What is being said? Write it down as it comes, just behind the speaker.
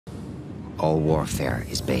All warfare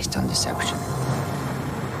is based on deception.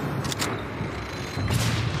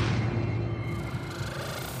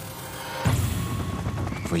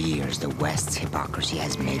 For years, the West's hypocrisy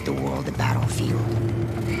has made the world a battlefield.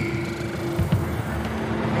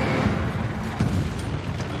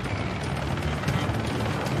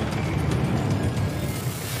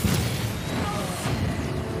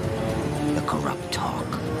 The corrupt talk,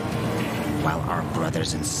 while our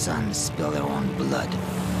brothers and sons spill their own blood.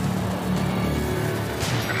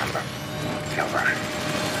 Remember, Silver.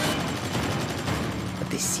 But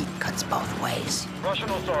deceit cuts both ways. Russian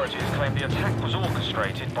authorities claim the attack was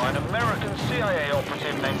orchestrated by an American CIA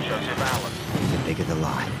operative named Joseph Allen. The bigger the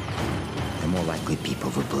lie, the more likely people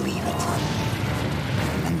will believe it.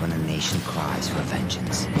 And when a nation cries for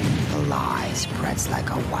vengeance, the lie spreads like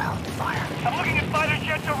a wildfire. I'm looking at fighter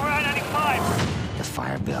jets over I-95. The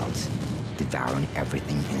fire builds, devouring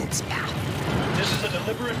everything in its path. This is a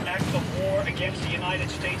deliberate act of war against the United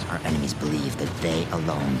States. Our enemies believe that they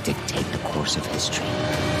alone dictate the course of history.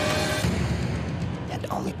 That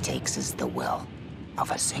all it takes is the will of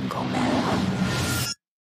a single man.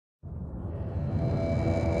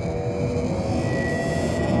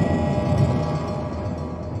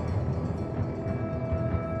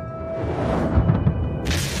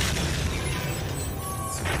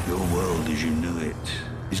 Your world as you knew it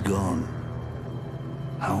is gone.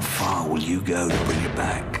 How far will you go to bring it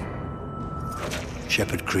back?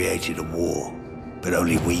 Shepard created a war, but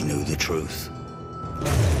only we knew the truth.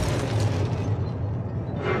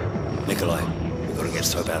 Nikolai, we gotta get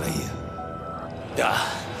Soap out of here.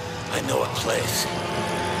 I know a place.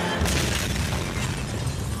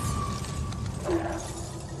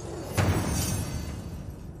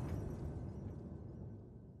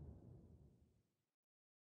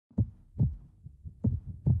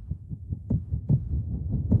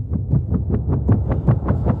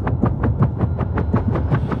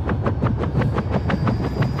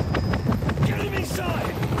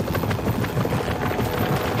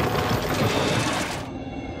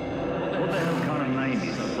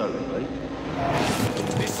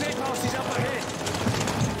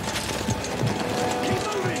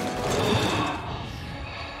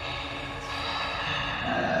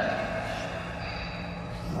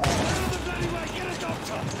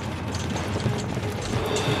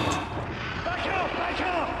 Back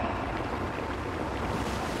up!